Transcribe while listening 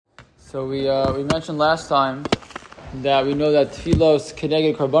So we mentioned last time that we know that tefillos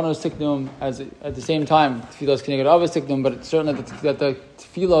keneged korbanos tiknum as at the same time tefillos keneged avos tiknum, but it's certainly that the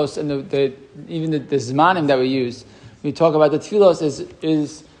tefillos and even the zmanim that we use, we talk about the tefillos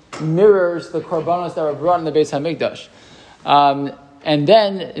is mirrors the korbanos that were brought in the Beis Hamikdash,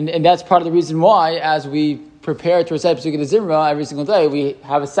 and that's part of the reason why, as we prepare to recite Pesukei de Zimra every single day, we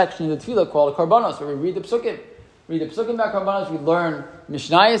have a section of the tefillah called korbanos, where we read the psukim. Read the psukim about korbanos, we learn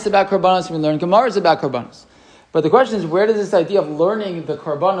mishnayos about korbanos, we learn gemaras about korbanos. But the question is, where does this idea of learning the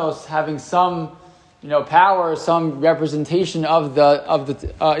korbanos having some, power, some representation of the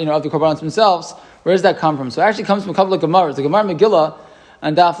korbanos themselves, where does that come from? So it actually comes from a couple of gemaras. The Gemara Megillah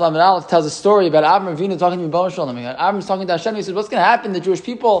and Daf Lamed Aleph tells a story about Avram Avinu talking to Rebbeinu Shalom. Avram's talking to Hashem. He says, "What's going to happen? The Jewish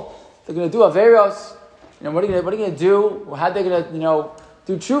people, they're going to do averos. What are you going to do? How are they going to,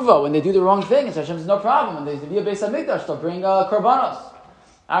 do tshuva when they do the wrong thing?" And so Hashem says, "No problem. When they be a Beis Hamikdash, they'll bring korbanos."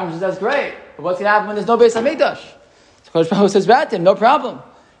 Avram says, "That's great. But what's going to happen when there's no Beis Hamikdash?" So Kodesh Baruch Hu says back to him, "No problem."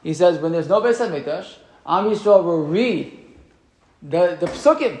 He says, "When there's no Beis Hamikdash, Am Yisrael will read the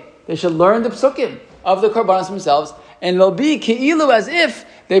psukim. They should learn the psukim of the korbanos themselves, and it'll be ki'ilu as if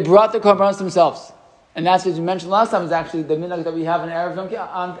they brought the korbanos themselves." And that's what you mentioned last time, is actually the minhag that we have on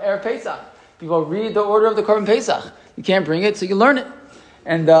Erev Pesach. People read the order of the Korban Pesach. You can't bring it, so you learn it.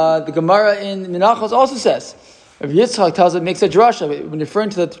 And the Gemara in Menachos also says, Rabbi Yitzchak tells it, makes a drasha when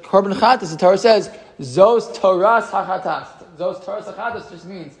referring to the Korban Chatas. The Torah says, "Zos Toras HaChatas." Zos Toras HaChatas just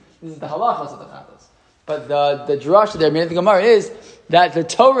means this is the halachos of the Chatas. But the drasha there, meaning the Gemara, is that the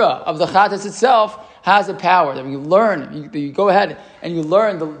Torah of the Chatas itself has a power that when you learn, you go ahead and you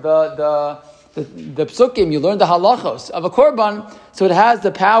learn the psukim, you learn the halachos of a korban, so it has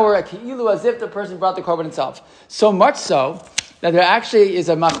the power as if the person brought the korban itself. So much so that there actually is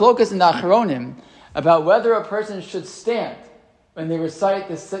a machlokas in the Achronim about whether a person should stand when they recite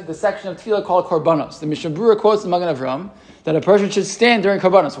the section of tefillah called korbanos. The Mishnah Berurah quotes the Magen Avraham that a person should stand during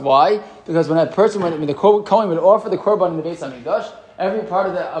korbanos. Why? Because when the Kohen would offer the korban in the Beis Hamikdash, every part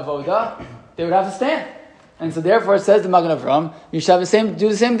of the avodah, they would have to stand. And so therefore it says the Magen Avraham, you should do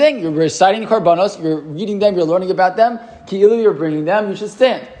the same thing. You're reciting korbanos, you're reading them, you're learning about them, ki'ilu, you're bringing them, you should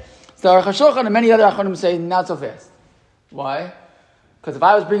stand. So Aruch HaShulchan and many other Achronim say, not so fast. Why? Because if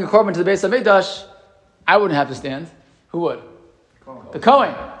I was bringing a korban to the Beis Hamikdash, I wouldn't have to stand. Who would? The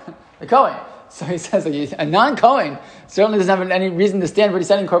Kohen. The Kohen. So he says, a non-Kohen certainly doesn't have any reason to stand for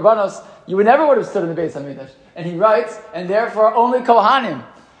reciting korbanos. You would have stood in the Beis Hamikdash. And he writes, and therefore only Kohanim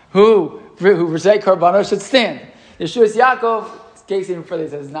who recite korbanos should stand. Yeshuas Yaakov takes even further. He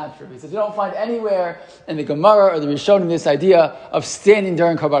says it's not true. He says you don't find anywhere in the Gemara or the Rishonim this idea of standing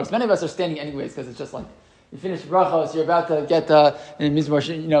during korbanos. Many of us are standing anyways because it's just like you finish brachos, you're about to get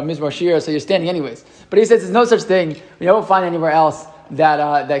Mizmor Shir, so you're standing anyways. But he says there's no such thing. We don't find anywhere else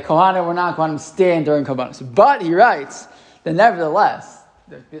that Kohanim or non-Kohanim stand during korbanos. But he writes that nevertheless,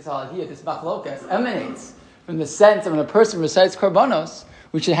 this idea, this machlokas, emanates from the sense that when a person recites korbanos,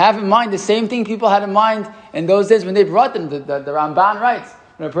 we should have in mind the same thing people had in mind in those days when they brought them. The Ramban writes,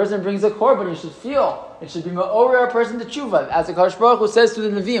 when a person brings a korban, you should feel, it should be ma'orer a person to tshuva, as the Kodesh Baruch Hu says to the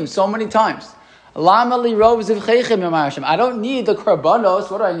Nevi'im so many times. Lama li rov zivcheichem yomar Hashem. I don't need the korbanos.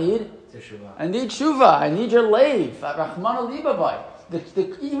 What do I need? Teshuvah. I need tshuva. I need your leiv. Rachmana libabai.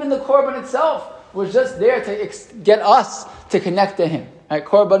 Even the korban itself was just there to get us to connect to Him. Right?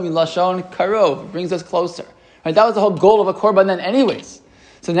 Korban milashon karov brings us closer. Right? That was the whole goal of a korban then, anyways.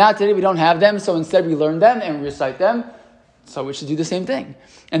 So now today we don't have them, so instead we learn them and we recite them. So we should do the same thing.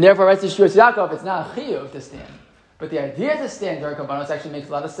 And therefore, writes Yeshuas Yaakov, it's not a chiyuv to stand. But the idea to stand during korbanos actually makes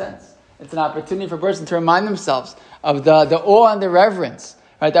a lot of sense. It's an opportunity for a person to remind themselves of the awe and the reverence,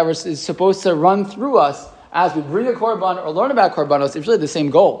 right, that is supposed to run through us as we bring a korban or learn about korbanos. It's really the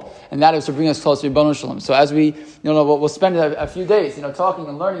same goal, and that is to bring us closer to Rebbeinu Shalom. So as we'll spend a few days, talking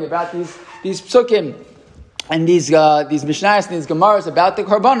and learning about these psukim and these mishnayos and these gemaras about the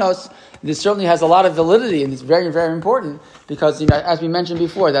korbanos. This certainly has a lot of validity, and it's very, very important because, as we mentioned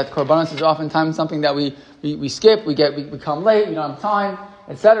before, that korbanos is oftentimes something that we skip, we come late, we don't have time,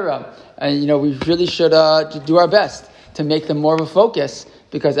 etc. And we really should do our best to make them more of a focus,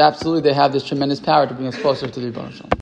 because absolutely they have this tremendous power to bring us closer to the Rebbeinu Shalom.